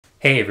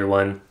Hey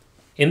everyone!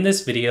 In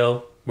this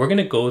video, we're going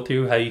to go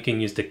through how you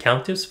can use the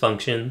COUNTIFS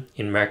function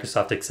in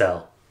Microsoft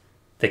Excel.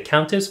 The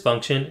COUNTIFS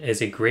function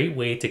is a great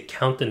way to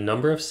count the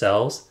number of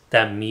cells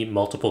that meet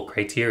multiple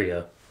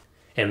criteria.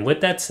 And with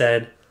that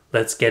said,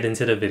 let's get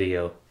into the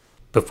video.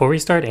 Before we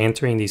start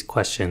answering these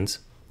questions,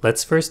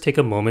 let's first take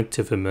a moment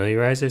to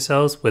familiarize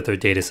ourselves with our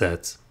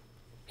datasets.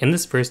 In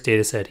this first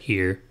dataset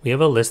here, we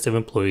have a list of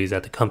employees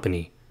at the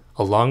company,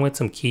 along with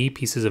some key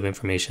pieces of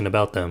information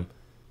about them.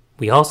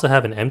 We also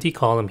have an empty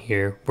column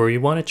here where we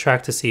want to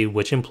track to see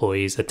which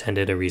employees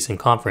attended a recent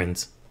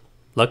conference.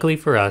 Luckily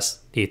for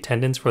us, the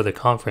attendance for the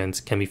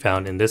conference can be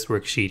found in this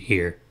worksheet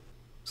here.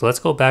 So let's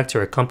go back to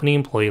our company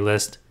employee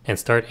list and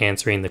start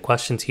answering the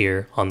questions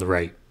here on the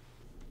right.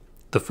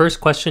 The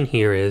first question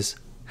here is,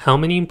 how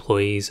many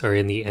employees are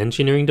in the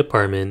engineering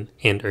department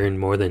and earn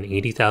more than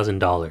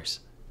 $80,000?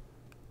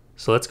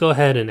 So let's go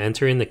ahead and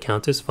enter in the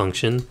COUNTIFS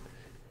function,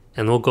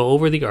 and we'll go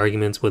over the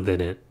arguments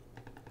within it.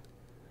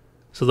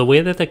 So the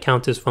way that the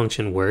COUNTIFS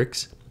function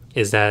works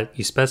is that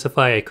you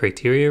specify a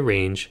criteria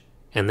range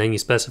and then you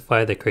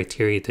specify the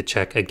criteria to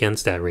check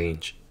against that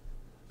range.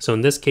 So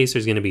in this case,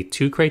 there's going to be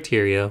two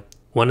criteria.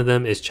 One of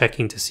them is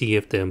checking to see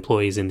if the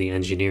employee is in the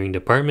engineering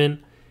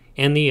department,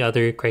 and the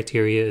other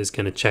criteria is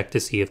going to check to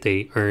see if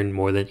they earn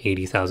more than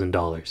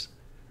 $80,000.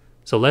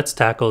 So let's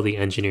tackle the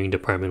engineering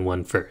department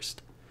one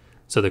first.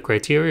 So the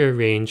criteria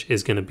range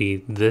is going to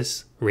be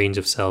this range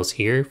of cells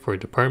here for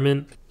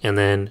department, and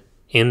then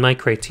in my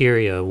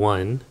criteria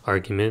 1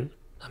 argument,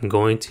 I'm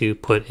going to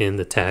put in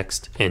the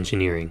text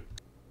engineering.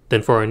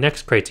 Then for our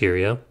next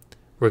criteria,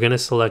 we're going to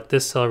select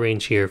this cell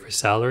range here for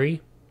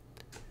salary.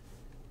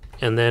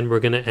 And then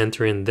we're going to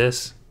enter in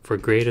this for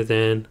greater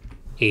than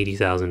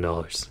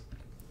 $80,000.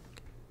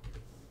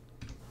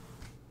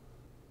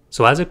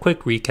 So as a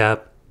quick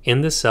recap,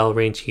 in this cell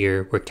range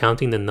here, we're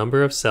counting the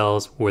number of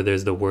cells where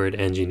there's the word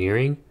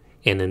engineering.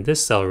 And in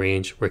this cell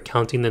range, we're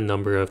counting the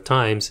number of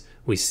times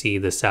we see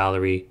the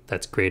salary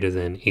that's greater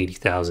than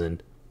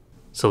 $80,000.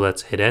 So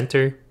let's hit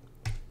enter,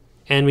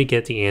 and we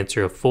get the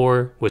answer of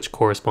 4, which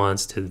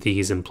corresponds to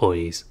these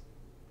employees.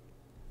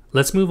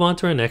 Let's move on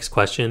to our next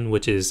question,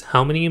 which is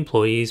how many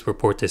employees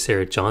report to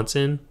Sarah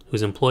Johnson,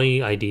 whose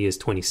employee ID is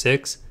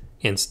 26,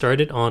 and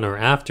started on or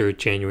after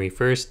January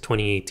 1st,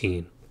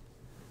 2018.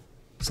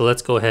 So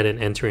let's go ahead and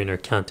enter in our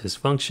COUNTIFS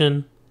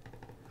function.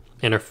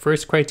 And our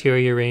first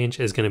criteria range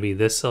is going to be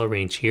this cell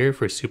range here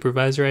for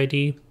supervisor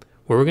ID,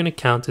 where we're going to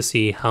count to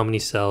see how many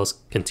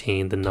cells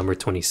contain the number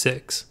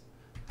 26.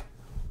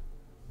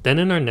 Then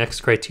in our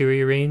next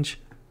criteria range,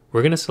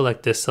 we're going to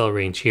select this cell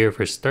range here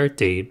for start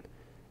date,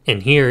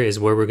 and here is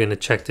where we're going to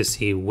check to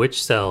see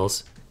which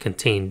cells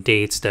contain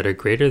dates that are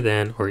greater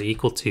than or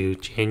equal to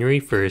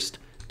January 1st,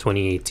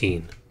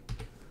 2018.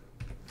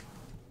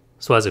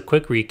 So as a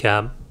quick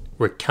recap,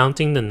 we're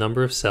counting the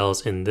number of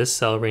cells in this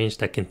cell range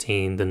that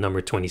contain the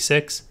number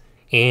 26,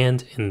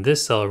 and in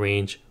this cell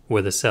range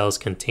where the cells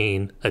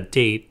contain a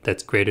date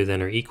that's greater than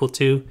or equal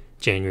to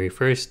January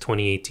 1st,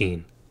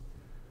 2018.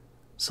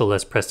 So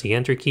let's press the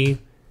enter key,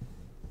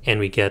 and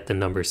we get the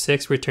number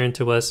 6 returned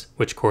to us,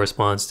 which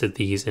corresponds to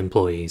these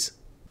employees.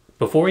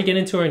 Before we get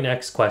into our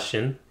next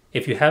question,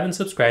 if you haven't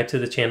subscribed to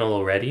the channel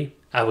already,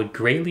 I would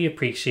greatly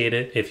appreciate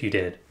it if you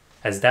did,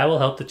 as that will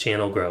help the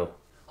channel grow.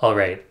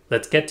 Alright,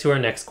 let's get to our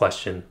next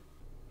question.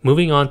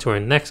 Moving on to our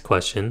next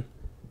question,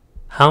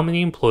 how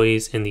many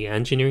employees in the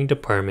engineering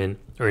department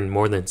earn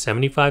more than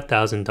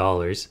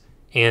 $75,000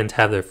 and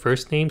have their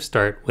first name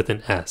start with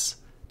an S?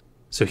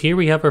 So here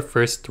we have our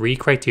first 3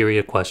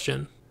 criteria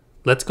question.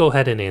 Let's go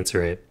ahead and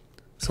answer it.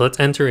 So let's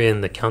enter in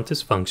the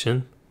COUNTIFS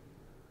function.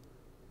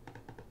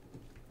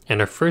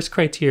 And our first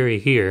criteria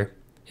here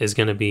is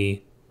going to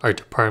be our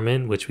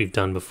department, which we've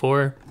done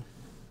before.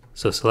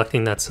 So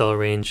selecting that cell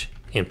range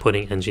and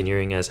putting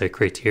engineering as our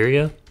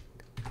criteria.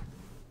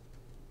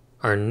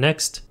 Our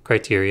next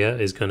criteria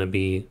is going to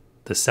be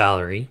the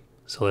salary.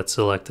 So let's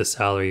select the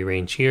salary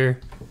range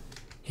here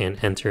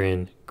and enter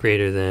in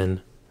greater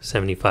than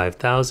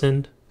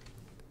 75,000.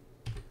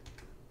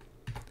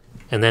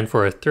 And then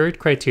for our third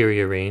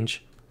criteria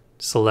range,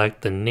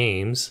 select the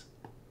names.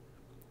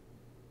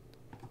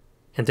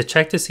 And to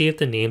check to see if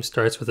the name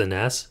starts with an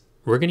S,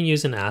 we're going to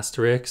use an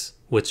asterisk,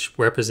 which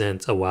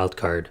represents a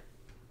wildcard.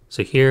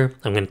 So here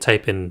I'm going to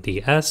type in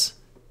the S,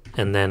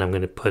 and then I'm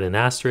going to put an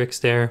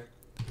asterisk there.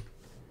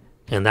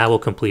 And that will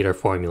complete our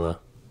formula.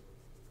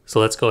 So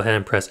let's go ahead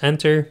and press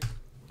enter.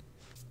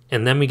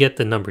 And then we get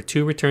the number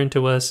 2 returned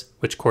to us,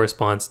 which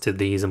corresponds to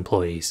these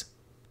employees.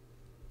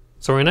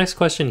 So our next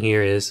question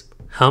here is,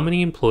 how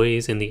many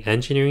employees in the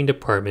engineering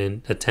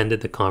department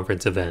attended the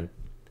conference event?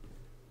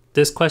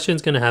 This question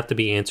is going to have to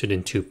be answered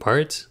in 2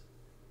 parts.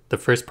 The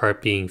first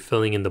part being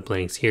filling in the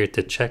blanks here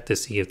to check to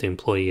see if the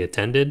employee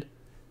attended.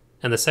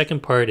 And the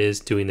second part is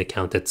doing the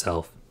count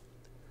itself.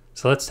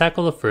 So let's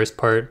tackle the first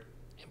part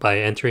by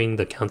entering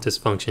the COUNTIFS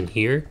function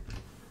here.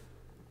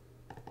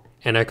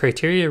 And our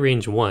criteria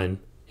range 1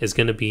 is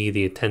going to be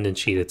the attendance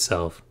sheet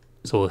itself.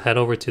 So we'll head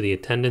over to the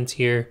attendance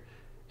here,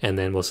 and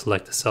then we'll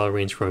select the cell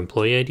range for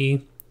employee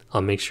ID.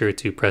 I'll make sure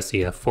to press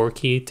the F4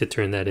 key to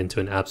turn that into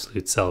an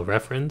absolute cell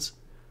reference.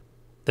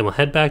 Then we'll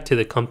head back to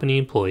the company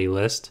employee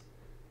list,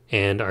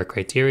 and our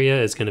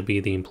criteria is going to be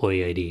the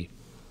employee ID.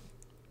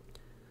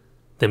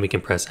 Then we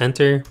can press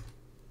enter,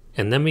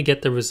 and then we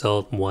get the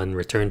result 1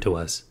 returned to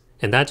us.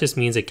 And that just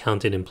means it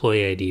counted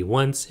employee ID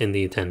once in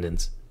the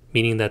attendance,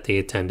 meaning that they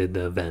attended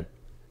the event.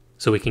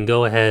 So we can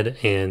go ahead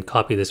and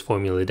copy this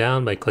formula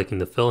down by clicking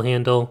the fill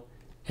handle.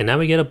 And now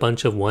we get a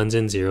bunch of 1s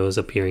and 0s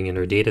appearing in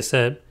our data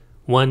set,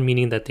 1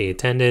 meaning that they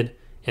attended,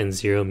 and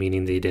 0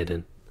 meaning they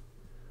didn't.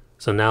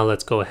 So now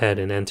let's go ahead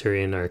and enter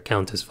in our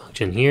COUNTIFS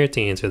function here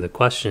to answer the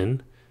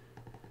question.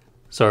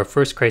 So our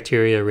first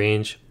criteria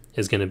range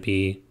is going to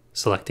be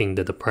selecting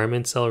the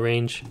department cell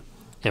range,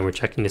 and we're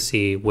checking to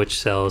see which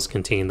cells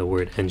contain the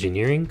word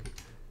engineering.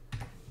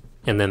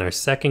 And then our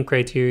second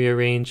criteria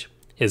range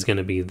is going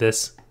to be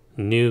this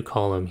new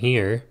column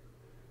here,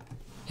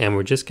 and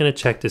we're just going to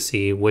check to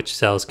see which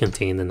cells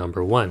contain the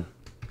number 1.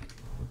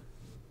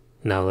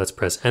 Now let's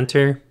press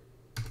enter,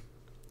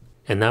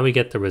 and now we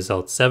get the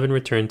result 7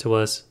 returned to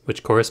us,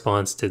 which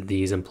corresponds to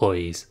these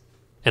employees.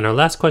 And our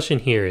last question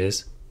here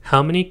is,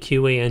 how many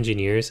QA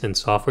engineers and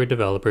software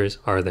developers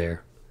are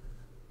there?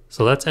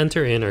 So let's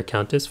enter in our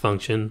COUNTIFS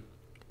function,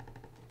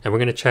 and we're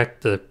going to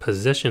check the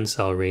position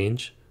cell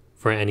range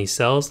for any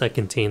cells that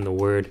contain the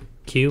word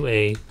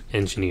QA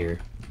engineer.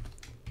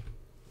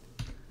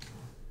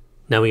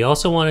 Now we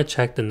also want to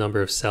check the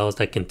number of cells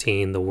that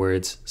contain the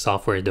words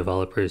software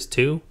developers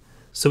too,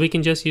 so we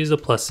can just use the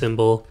plus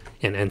symbol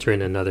and enter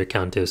in another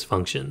COUNTIFS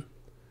function.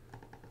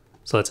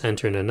 So let's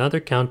enter in another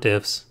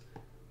COUNTIFS,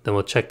 then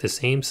we'll check the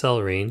same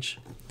cell range,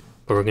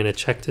 but we're going to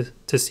check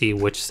to see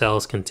which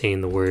cells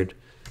contain the word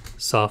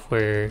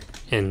software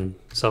and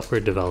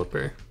software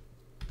developer.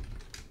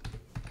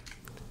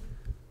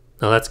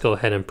 Now let's go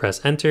ahead and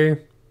press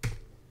enter.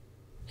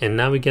 And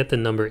now we get the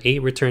number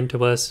 8 returned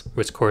to us,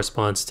 which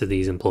corresponds to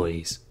these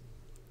employees.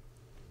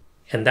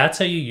 And that's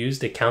how you use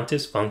the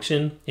COUNTIFS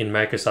function in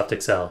Microsoft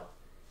Excel.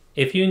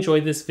 If you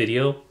enjoyed this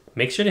video,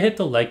 make sure to hit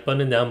the like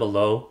button down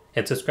below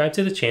and subscribe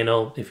to the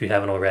channel if you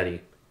haven't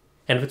already.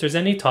 And if there's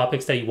any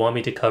topics that you want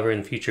me to cover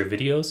in future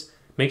videos,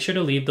 make sure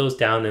to leave those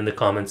down in the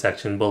comment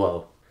section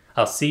below.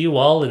 I'll see you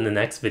all in the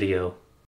next video.